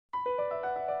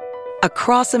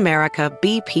Across America,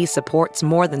 BP supports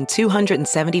more than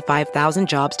 275,000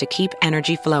 jobs to keep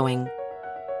energy flowing.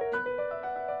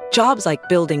 Jobs like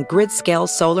building grid-scale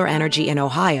solar energy in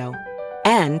Ohio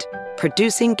and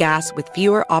producing gas with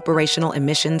fewer operational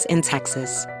emissions in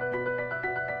Texas.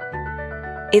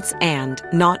 It's and,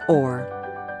 not or.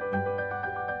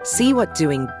 See what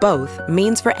doing both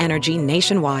means for energy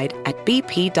nationwide at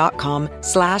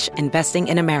bp.com/investing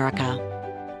in America.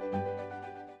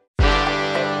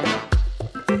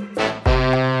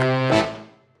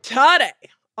 Today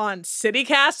on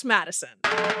CityCast Madison.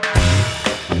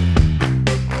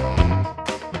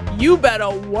 You better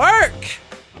work!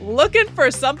 Looking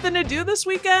for something to do this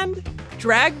weekend?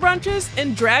 Drag brunches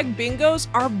and drag bingos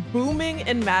are booming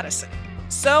in Madison.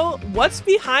 So, what's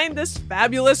behind this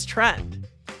fabulous trend?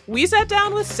 We sat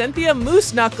down with Cynthia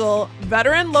Moose Knuckle,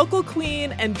 veteran local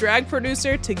queen and drag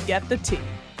producer, to get the tea.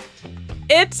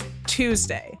 It's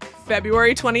Tuesday,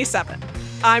 February 27th.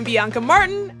 I'm Bianca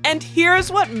Martin, and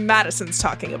here's what Madison's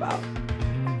talking about.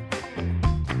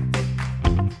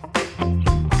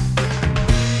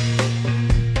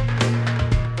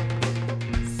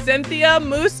 Cynthia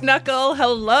Moose Knuckle,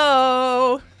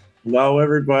 hello. Hello,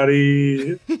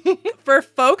 everybody. For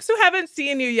folks who haven't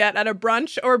seen you yet at a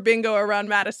brunch or bingo around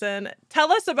Madison,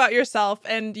 tell us about yourself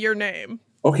and your name.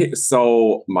 Okay,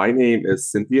 so my name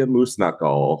is Cynthia Moose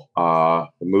Knuckle. The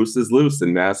moose is loose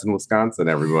in Madison, Wisconsin,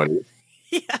 everybody.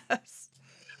 Yes.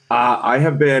 I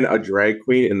have been a drag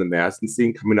queen in the Madison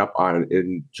scene coming up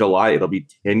in July. It'll be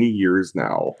 10 years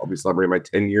now. I'll be celebrating my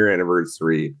 10-year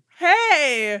anniversary.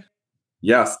 Hey.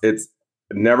 Yes,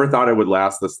 never thought it would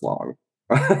last this long.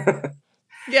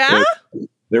 Yeah?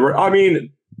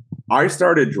 I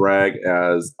started drag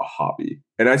as a hobby,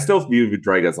 and I still view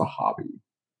drag as a hobby.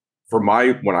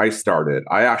 When I started,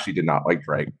 I actually did not like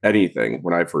drag anything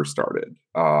when I first started.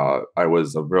 I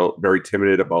was very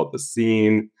timid about the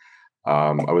scene.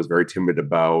 I was very timid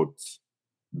about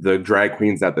the drag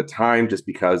queens at the time, just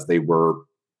because they were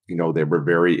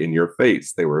very in your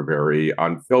face. They were very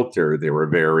unfiltered. They were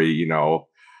very,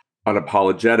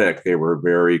 unapologetic. They were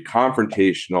very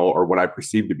confrontational, or what I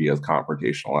perceived to be as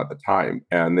confrontational at the time.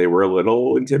 And they were a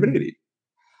little intimidating.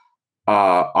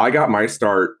 I got my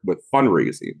start with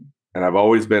fundraising. And I've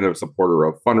always been a supporter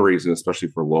of fundraising, especially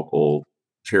for local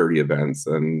charity events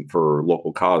and for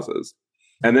local causes.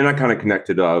 And then I kind of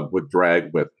connected with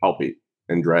drag, with helping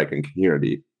and drag and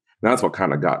community. And that's what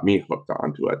kind of got me hooked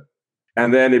onto it.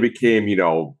 And then it became,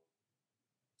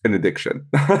 an addiction.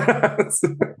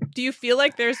 Do you feel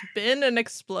like there's been an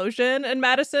explosion in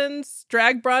Madison's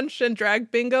drag brunch and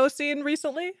drag bingo scene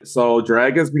recently? So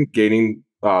drag has been gaining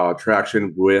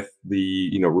traction with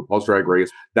the, RuPaul's Drag Race.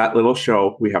 That little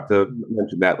show, we have to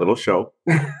mention that little show.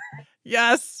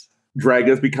 Yes. Drag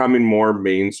is becoming more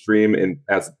mainstream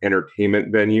as an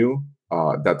entertainment venue.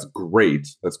 That's great.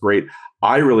 That's great.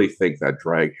 I really think that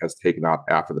drag has taken off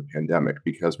after the pandemic,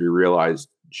 because we realized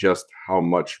just how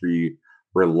much we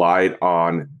relied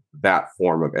on that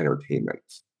form of entertainment.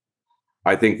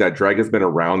 I think that drag has been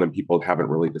around and people haven't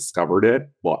really discovered it.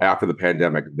 Well, after the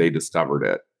pandemic, they discovered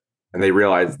it and they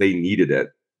realized they needed it,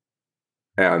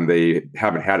 and they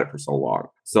haven't had it for so long.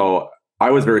 So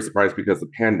I was very surprised, because the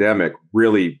pandemic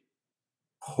really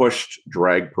pushed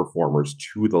drag performers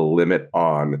to the limit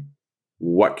on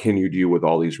what can you do with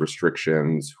all these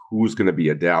restrictions, who's going to be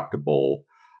adaptable,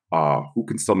 who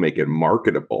can still make it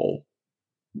marketable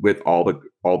with all the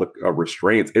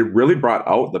restraints. It really brought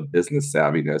out the business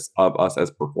savviness of us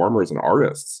as performers and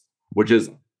artists, which is,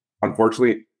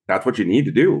 unfortunately, that's what you need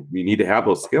to do. You need to have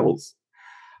those skills.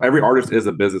 Every artist is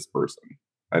a business person,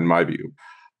 in my view.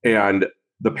 And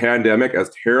the pandemic,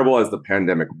 as terrible as the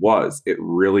pandemic was, it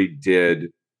really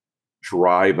did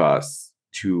drive us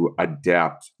to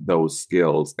adapt those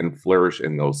skills and flourish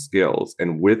in those skills.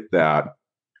 And with that,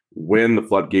 when the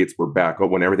floodgates were back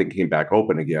open, when everything came back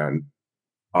open again,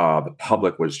 the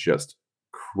public was just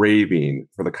craving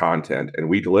for the content, and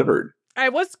we delivered. I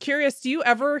was curious, do you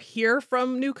ever hear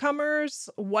from newcomers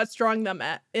what's drawing them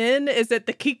in? Is it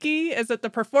the kiki? Is it the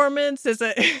performance? Is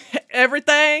it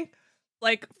everything?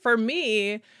 Like, for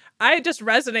me, I just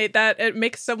resonate that it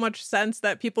makes so much sense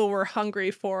that people were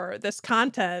hungry for this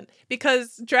content,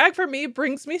 because drag for me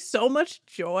brings me so much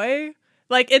joy.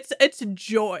 Like, it's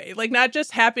joy, like not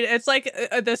just happiness. It's like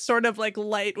this sort of like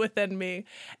light within me.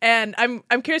 And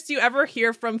I'm curious, do you ever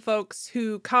hear from folks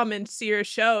who come and see your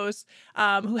shows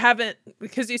who haven't,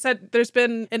 because you said there's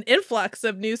been an influx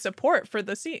of new support for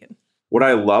the scene? What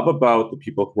I love about the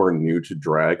people who are new to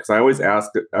drag, because I always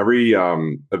ask at every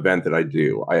event that I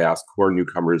do, I ask who are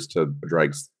newcomers to a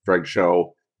drag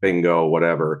show, bingo,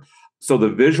 whatever. So the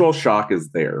visual shock is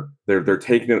there. They're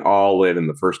taking it all in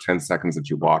the first 10 seconds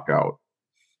that you walk out.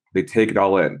 They take it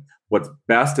all in. What's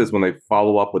best is when they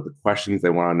follow up with the questions. They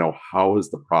want to know, how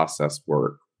does the process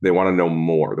work? They want to know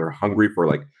more. They're hungry for,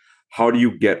 like, how do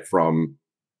you get from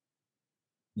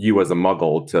you as a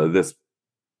muggle to this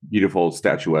beautiful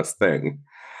statuesque thing?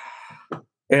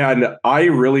 And I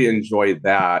really enjoy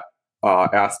that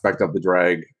aspect of the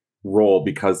drag role,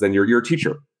 because then you're a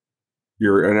teacher.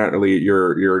 You're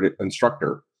an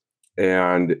instructor.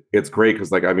 And it's great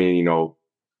because, like, I mean,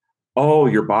 oh,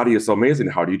 your body is so amazing.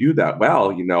 How do you do that?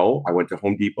 Well, I went to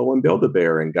Home Depot and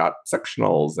Build-A-Bear and got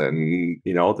sectionals, and,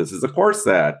 this is a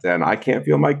corset, and I can't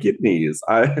feel my kidneys.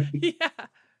 Yeah.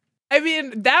 I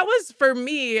mean, that was for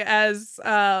me, as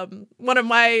one of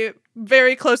my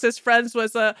very closest friends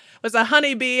was a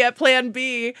honeybee at Plan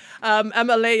B,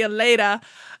 Emilia Leda.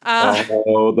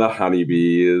 Oh, the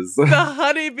honeybees. The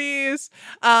honeybees.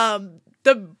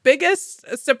 The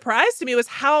biggest surprise to me was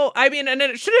how, I mean, and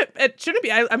it shouldn't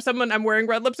be. I'm wearing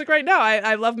red lipstick right now.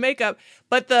 I love makeup,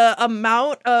 but the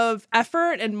amount of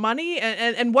effort and money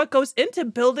and what goes into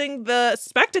building the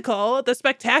spectacle, the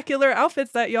spectacular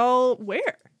outfits that y'all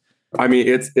wear. I mean,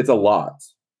 it's a lot.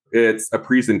 It's a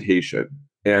presentation,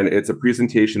 and it's a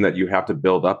presentation that you have to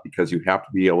build up, because you have to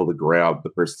be able to grab the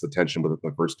person's attention within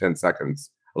the first 10 seconds.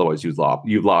 Otherwise, you've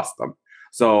lost them.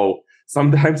 So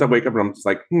sometimes I wake up and I'm just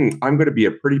like, I'm going to be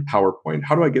a pretty PowerPoint.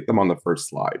 How do I get them on the first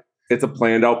slide? It's a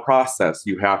planned out process.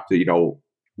 You have to,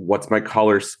 what's my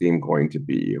color scheme going to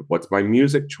be? What's my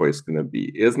music choice going to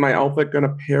be? Is my outfit going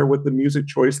to pair with the music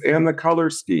choice and the color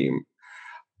scheme?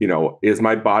 Is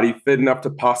my body fit enough to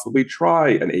possibly try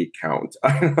an 8 count?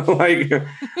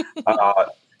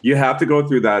 You have to go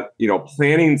through that,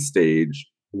 planning stage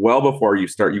well before you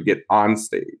get on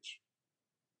stage.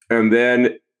 And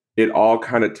then it all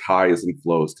kind of ties and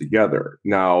flows together.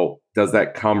 Now, does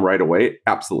that come right away?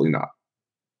 Absolutely not.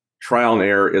 Trial and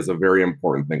error is a very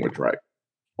important thing with drag.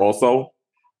 Also,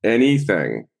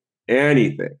 anything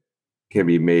can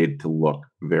be made to look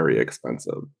very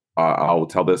expensive. I'll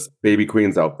tell this, baby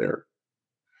queens out there,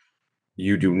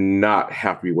 you do not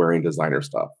have to be wearing designer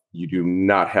stuff. You do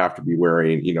not have to be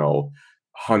wearing,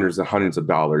 hundreds and hundreds of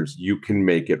dollars. You can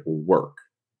make it work.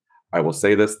 I will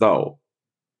say this, though.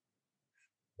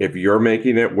 If you're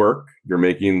making it work, you're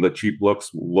making the cheap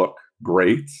looks look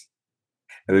great,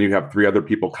 and then you have 3 other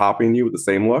people copying you with the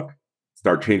same look,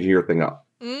 start changing your thing up.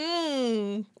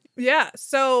 Yeah,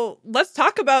 so let's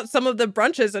talk about some of the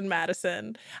brunches in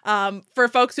Madison. For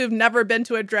folks who've never been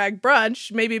to a drag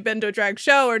brunch, maybe been to a drag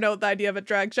show or know the idea of a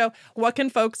drag show, what can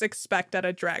folks expect at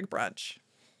a drag brunch?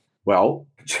 Well,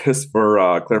 just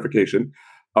for clarification,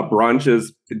 a brunch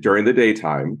is during the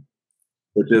daytime,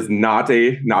 which is not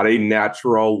a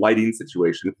natural lighting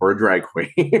situation for a drag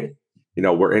queen.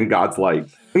 We're in God's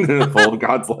light, full of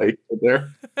God's light there.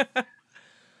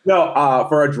 No,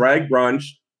 for a drag brunch,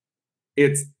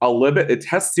 it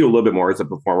tests you a little bit more as a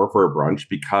performer for a brunch,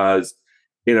 because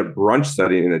in a brunch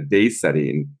setting, in a day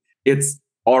setting, it's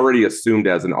already assumed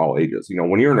as an all ages.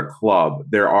 When you're in a club,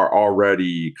 there are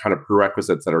already kind of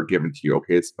prerequisites that are given to you.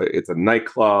 Okay, it's a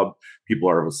nightclub. People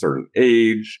are of a certain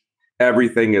age.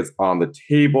 Everything is on the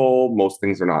table. Most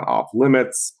things are not off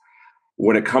limits.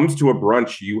 When it comes to a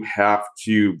brunch, you have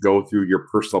to go through your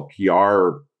personal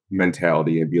PR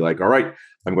mentality and be like, all right,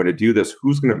 I'm going to do this.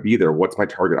 Who's going to be there? What's my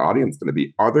target audience going to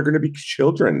be? Are there going to be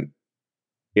children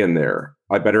in there?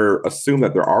 I better assume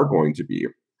that there are going to be.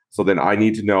 So then I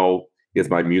need to know,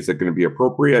 is my music going to be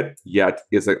appropriate? Yet,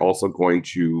 is it also going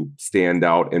to stand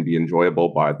out and be enjoyable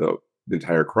by the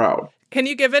entire crowd? Can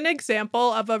you give an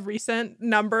example of a recent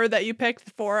number that you picked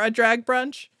for a drag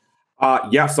brunch?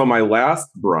 Yeah, so my last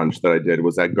brunch that I did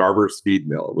was at Garber's Feed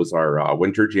Mill. It was our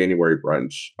winter January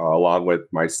brunch, along with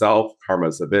myself, Karma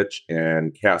Zavich,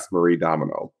 and Cass Marie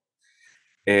Domino.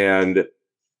 And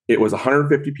it was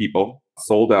 150 people,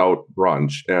 sold out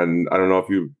brunch. And I don't know if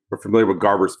you are familiar with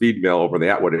Garber's Feed Mill over in the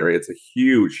Atwood area. It's a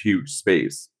huge, huge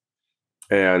space.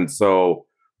 And so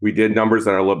we did numbers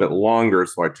that are a little bit longer.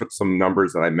 So I took some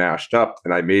numbers that I mashed up,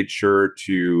 and I made sure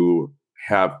to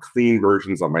have clean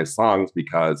versions of my songs,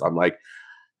 because I'm like,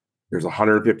 there's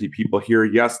 150 people here.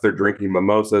 Yes, they're drinking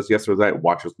mimosas. Yes, there's that.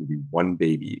 Watch, there's going to be one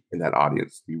baby in that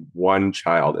audience, be one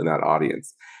child in that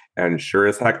audience. And sure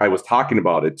as heck, I was talking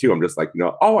about it too. I'm just like,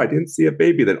 oh, I didn't see a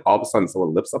baby. Then all of a sudden,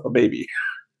 someone lifts up a baby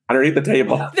underneath the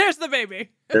table. There's the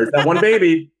baby. There's that one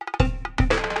baby.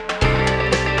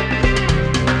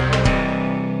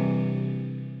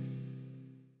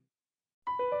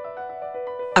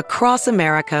 Across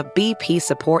America, BP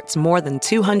supports more than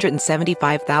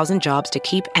 275,000 jobs to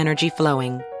keep energy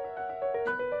flowing.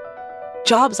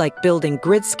 Jobs like building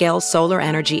grid-scale solar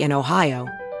energy in Ohio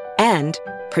and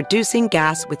producing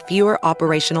gas with fewer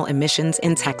operational emissions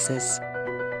in Texas.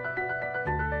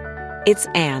 It's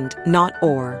and, not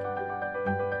or.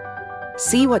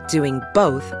 See what doing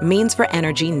both means for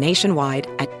energy nationwide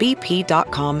at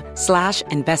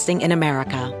bp.com/investing in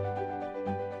America.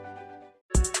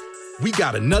 We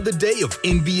got another day of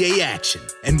NBA action.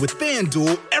 And with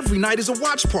FanDuel, every night is a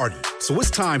watch party. So it's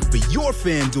time for your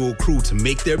FanDuel crew to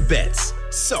make their bets.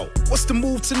 So, what's the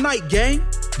move tonight, gang?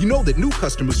 You know that new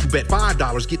customers who bet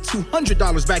 $5 get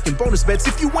 $200 back in bonus bets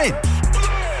if you win.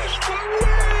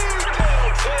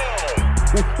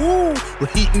 Woohoo! We're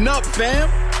heating up, fam.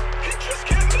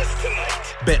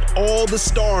 Bet all the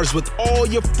stars with all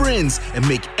your friends and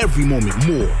make every moment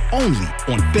more. Only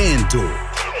on FanDuel.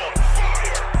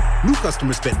 New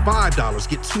customers bet $5,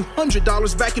 get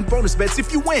 $200 back in bonus bets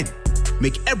if you win.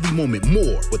 Make every moment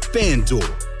more with FanDuel.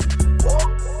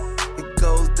 It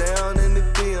goes down in the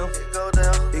DM.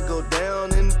 It go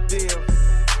down in the DM.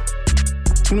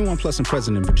 21 plus and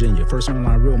present in Virginia. First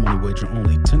online real money wager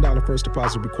only. $10 first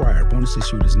deposit required. Bonus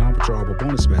issued is non-withdrawable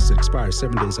bonus vest that expires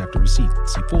 7 days after receipt.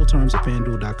 See full terms at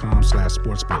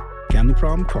FanDuel.com/sportsbook. Gambling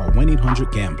problem? Call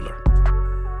 1-800-GAMBLER.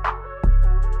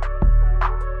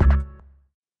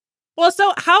 Well,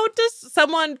 so how does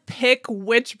someone pick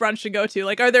which brunch to go to?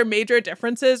 Like, are there major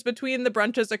differences between the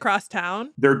brunches across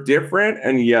town? They're different,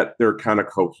 and yet they're kind of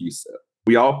cohesive.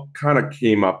 We all kind of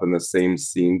came up in the same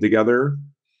scene together.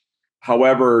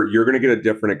 However, you're going to get a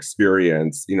different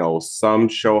experience. You know, some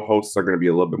show hosts are going to be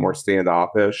a little bit more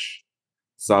standoffish.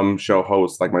 Some show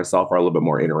hosts, like myself, are a little bit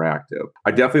more interactive.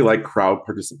 I definitely like crowd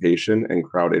participation and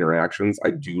crowd interactions. I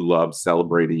do love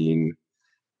celebrating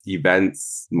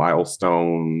events,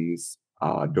 milestones,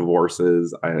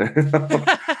 divorces,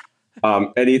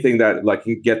 anything that like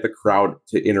can get the crowd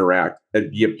to interact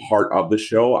and be a part of the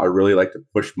show. I really like to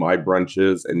push my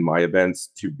brunches and my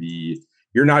events to be,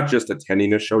 you're not just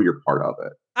attending a show, you're part of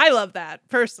it. I love that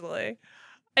personally.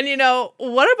 And you know,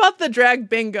 what about the drag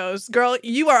bingos? Girl,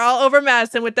 you are all over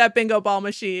Madison with that bingo ball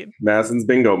machine. Madison's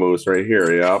bingo moose right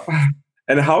here, yep.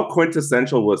 And how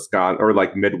quintessential Wisconsin or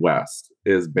like Midwest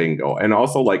is bingo. And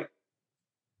also like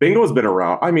bingo has been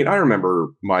around. I mean, I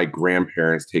remember my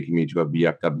grandparents taking me to a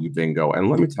VFW bingo. And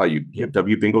let me tell you,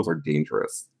 VFW bingos are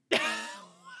dangerous.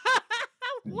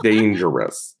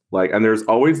 Dangerous. Like, and there's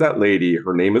always that lady,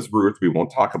 her name is Ruth. We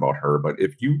won't talk about her, but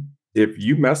if you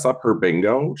mess up her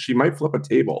bingo, she might flip a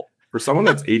table. For someone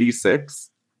that's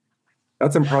 86,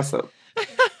 that's impressive.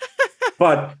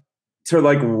 But to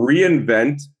like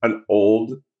reinvent an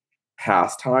old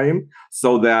pastime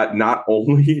so that not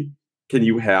only can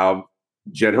you have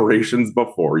generations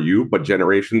before you, but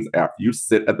generations after you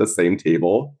sit at the same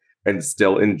table and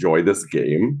still enjoy this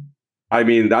game. I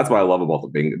mean, that's what I love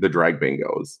about the drag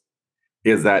bingos,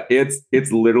 is that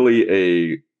it's literally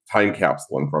a time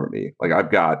capsule in front of me. Like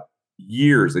I've got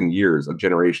years and years of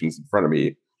generations in front of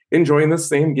me enjoying the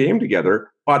same game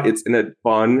together, but it's in a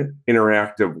fun,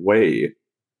 interactive way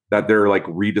that they're like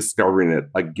rediscovering it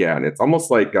again. It's almost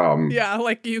like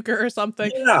like euchre or something.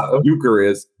 Yeah, euchre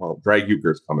is drag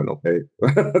euchre is coming. Okay,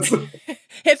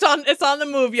 it's on the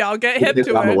move, y'all. Get hip it's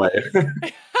to on it. The way.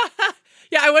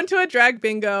 Yeah, I went to a drag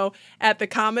bingo at the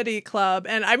comedy club,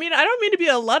 and I mean, I don't mean to be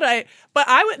a Luddite, but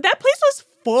that place was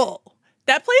full.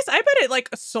 That place, I bet it like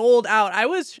sold out. I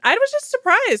was just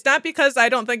surprised, not because I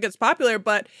don't think it's popular,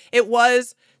 but it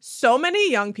was so many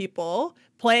young people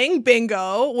playing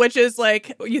bingo, which is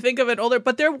like, you think of it older,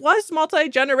 but there was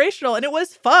multi-generational and it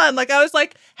was fun. Like I was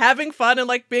like having fun and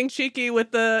like being cheeky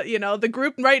with the, you know, the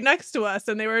group right next to us.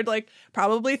 And they were like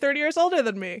probably 30 years older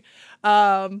than me.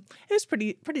 It was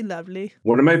pretty lovely.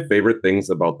 One of my favorite things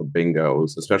about the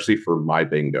bingos, especially for my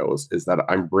bingos, is that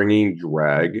I'm bringing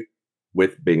drag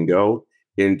with bingo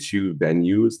into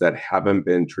venues that haven't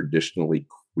been traditionally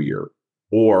queer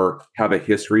or have a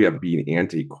history of being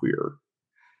anti-queer,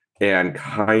 and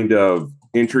kind of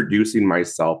introducing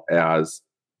myself as,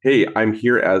 hey, I'm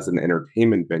here as an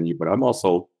entertainment venue, but I'm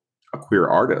also a queer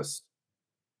artist.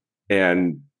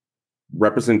 And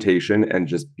representation and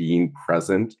just being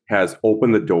present has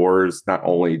opened the doors not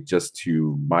only just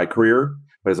to my career,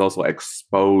 but has also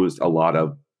exposed a lot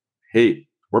of, hey,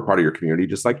 we're part of your community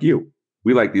just like you.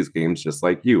 We like these games just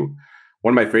like you.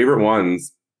 One of my favorite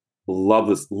ones, love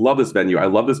this venue. I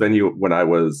love this venue when I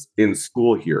was in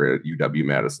school here at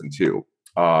UW-Madison too.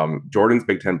 Jordan's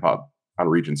Big Ten Pub on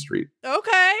Regent Street.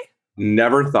 Okay.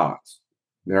 Never thought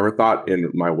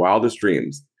in my wildest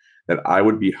dreams that I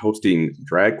would be hosting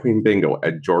Drag Queen Bingo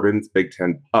at Jordan's Big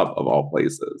Ten Pub of all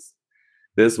places.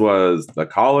 This was the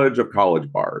college of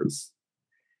college bars.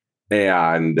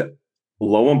 And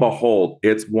Lo and behold,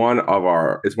 it's one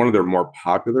of their more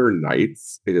popular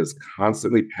nights. It is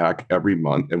constantly packed every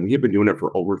month, and we have been doing it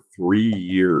for over 3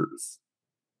 years.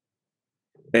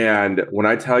 And when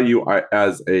I tell you,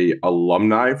 as a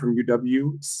alumni from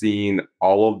UW, seeing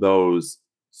all of those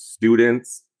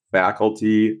students,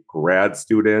 faculty, grad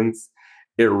students,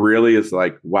 it really is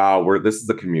like, wow, this is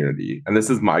a community, and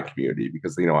this is my community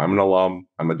because I'm an alum.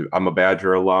 I'm a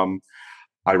Badger alum.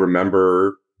 I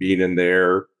remember being in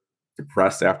there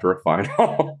depressed after a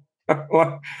final.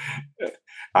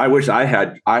 I wish I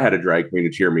had a drag queen to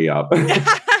cheer me up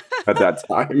at that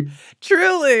time.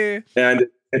 Truly. And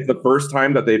it's the first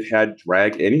time that they've had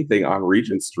drag anything on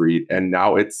Regent Street, and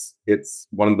now it's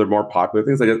one of the more popular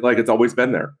things. Like it's always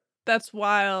been there. That's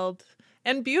wild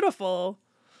and beautiful.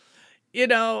 You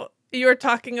were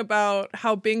talking about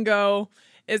how bingo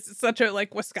is such a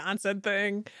Wisconsin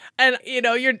thing. And,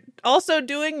 you're also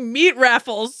doing meat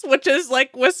raffles, which is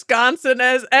like Wisconsin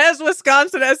as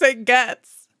Wisconsin as it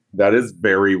gets. That is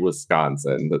very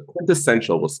Wisconsin, the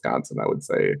quintessential Wisconsin, I would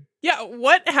say. Yeah.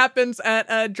 What happens at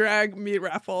a drag meat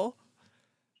raffle?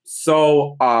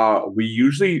 So what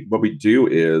we do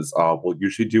is we'll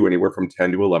usually do anywhere from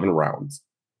 10 to 11 rounds.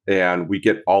 And we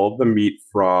get all of the meat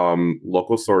from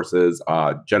local sources.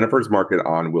 Jennifer's Market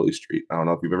on Willie Street. I don't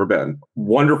know if you've ever been.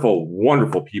 Wonderful,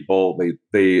 wonderful people.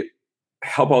 They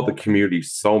help out the community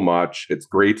so much. It's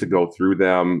great to go through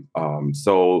them.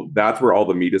 So that's where all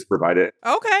the meat is provided.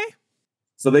 Okay.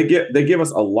 So they give us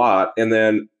a lot, and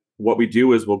then what we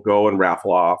do is we'll go and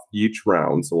raffle off each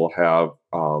round. So we'll have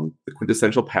the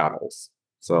quintessential paddles.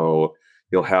 So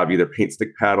you'll have either paint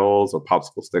stick paddles or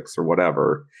popsicle sticks or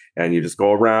whatever. And you just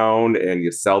go around and you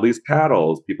sell these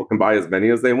paddles. People can buy as many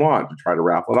as they want to try to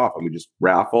raffle it off. And we just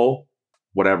raffle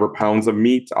whatever pounds of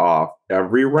meat off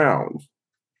every round.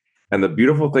 And the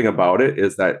beautiful thing about it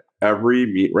is that every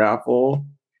meat raffle,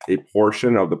 a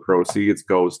portion of the proceeds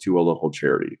goes to a local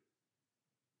charity.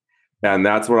 And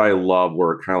that's what I love,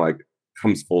 where it kind of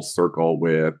comes full circle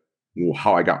with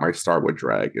how I got my start with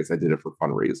drag, is I did it for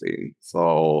fundraising.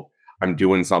 So I'm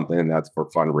doing something that's for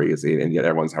fundraising, and yet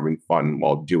everyone's having fun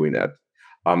while doing it.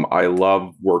 I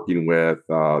love working with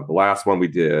the last one we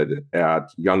did at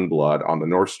Youngblood on the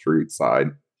North Street side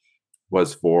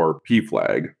was for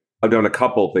PFLAG. I've done a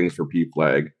couple things for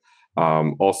PFLAG.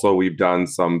 Also, we've done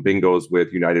some bingos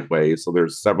with United Way. So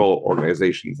there's several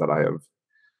organizations that I have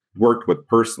worked with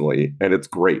personally, and it's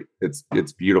great. It's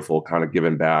beautiful, kind of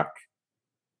giving back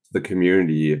to the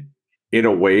community in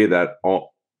a way that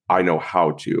I know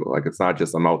how to. Like, it's not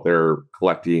just I'm out there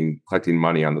collecting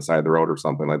money on the side of the road or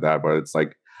something like that, but it's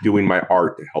like doing my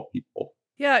art to help people.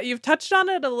 Yeah, you've touched on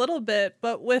it a little bit,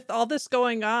 but with all this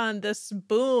going on, this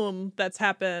boom that's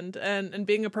happened and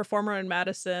being a performer in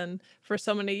Madison for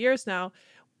so many years now,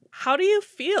 how do you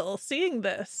feel seeing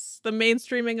this, the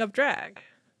mainstreaming of drag?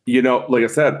 Like I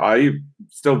said, I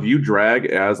still view drag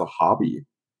as a hobby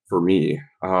for me,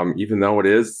 even though it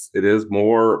is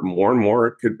more and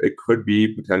more. It could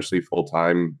be potentially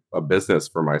full-time a business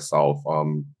for myself.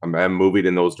 I'm moving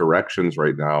in those directions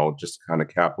right now, just to kind of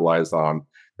capitalize on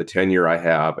the tenure I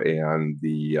have and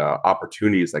the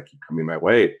opportunities that keep coming my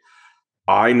way.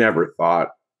 I never thought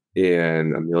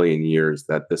in a million years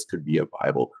that this could be a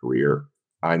viable career.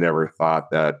 I never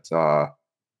thought that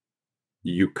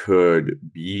you could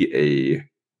be a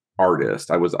artist.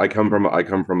 I come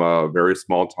from a very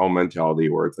small town mentality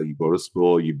where it's like you go to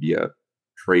school, you be a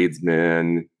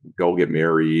tradesman, go get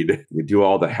married, you do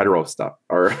all the hetero stuff.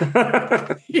 Or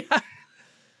Yeah.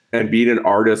 And being an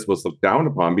artist was looked down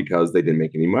upon because they didn't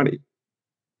make any money.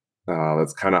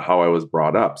 That's kind of how I was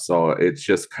brought up. So it's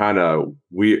just kind of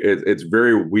weird. It's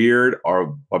very weird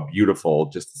or beautiful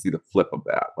just to see the flip of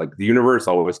that. Like, the universe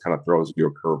always kind of throws you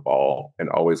a curveball and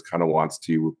always kind of wants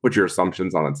to put your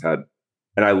assumptions on its head.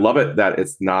 And I love it that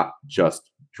it's not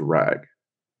just drag.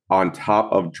 On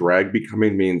top of drag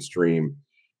becoming mainstream,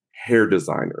 hair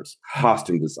designers,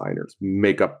 costume designers,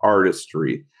 makeup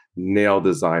artistry, nail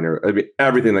designer, I mean,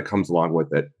 everything that comes along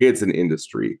with it, it's an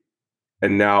industry.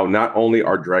 And now not only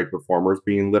are drag performers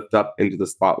being lifted up into the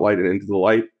spotlight and into the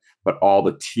light, but all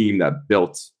the team that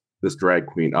built this drag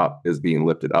queen up is being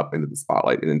lifted up into the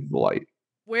spotlight and into the light.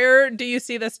 Where do you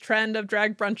see this trend of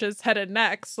drag brunches headed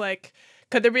next? Like,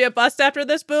 could there be a bust after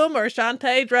this boom, or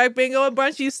Shantae, drag bingo and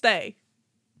brunch, you stay?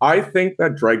 I think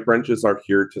that drag brunches are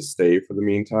here to stay for the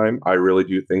meantime. I really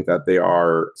do think that they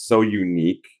are so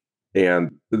unique,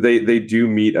 and they do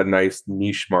meet a nice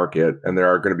niche market, and there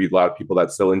are going to be a lot of people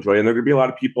that still enjoy it, and there are going to be a lot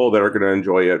of people that are going to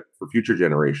enjoy it for future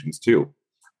generations too.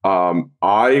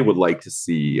 I would like to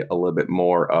see a little bit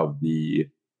more of the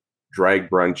drag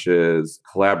brunches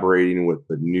collaborating with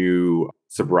the new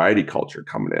sobriety culture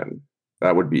coming in.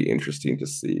 That would be interesting to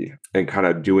see, and kind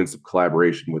of doing some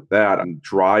collaboration with that. And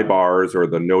dry bars or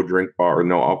the no drink bar or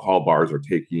no alcohol bars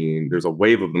there's a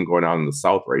wave of them going on in the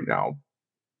South right now.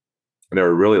 And I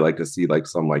would really like to see like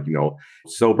some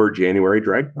sober January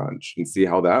drag brunch and see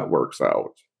how that works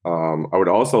out. I would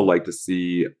also like to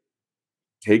see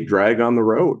take drag on the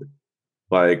road.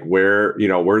 Like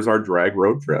where's our drag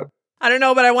road trip? I don't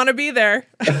know, but I want to be there.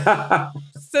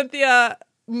 Cynthia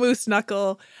Moose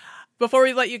Knuckle, before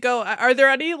we let you go, are there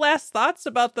any last thoughts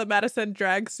about the Madison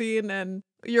drag scene and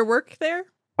your work there?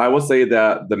 I will say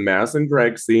that the Madison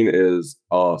drag scene is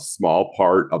a small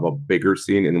part of a bigger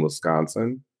scene in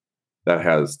Wisconsin that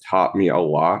has taught me a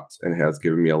lot and has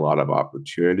given me a lot of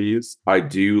opportunities. I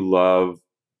do love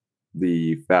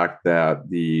the fact that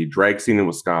the drag scene in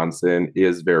Wisconsin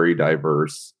is very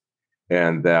diverse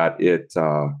and that it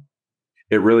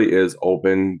really is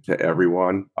open to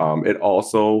everyone. It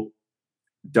also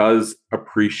does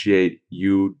appreciate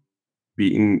you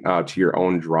beating to your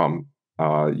own drum.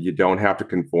 You don't have to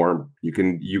conform. You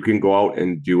can go out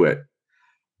and do it.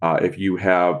 If you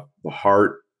have the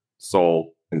heart,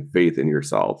 soul, and faith in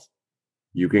yourself,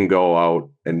 you can go out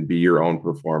and be your own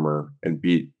performer and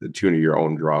beat the tune of your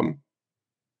own drum.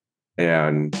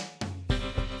 And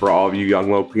for all of you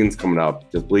young low queens coming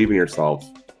up, just believe in yourself.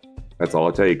 That's all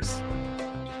it takes.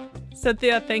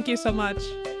 Cynthia, thank you so much.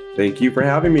 Thank you for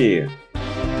having me.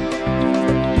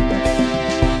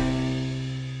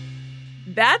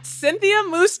 That's Cynthia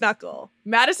Moose Knuckle,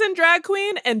 Madison drag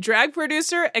queen and drag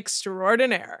producer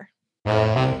extraordinaire.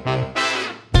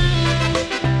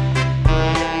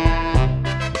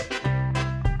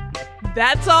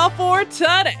 That's all for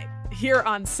today here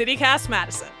on CityCast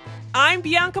Madison. I'm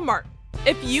Bianca Martin.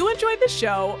 If you enjoyed the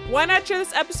show, why not share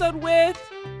this episode with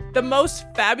the most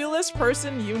fabulous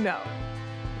person you know?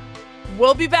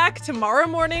 We'll be back tomorrow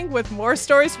morning with more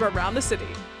stories from around the city.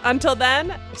 Until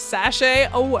then, sashay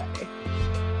away.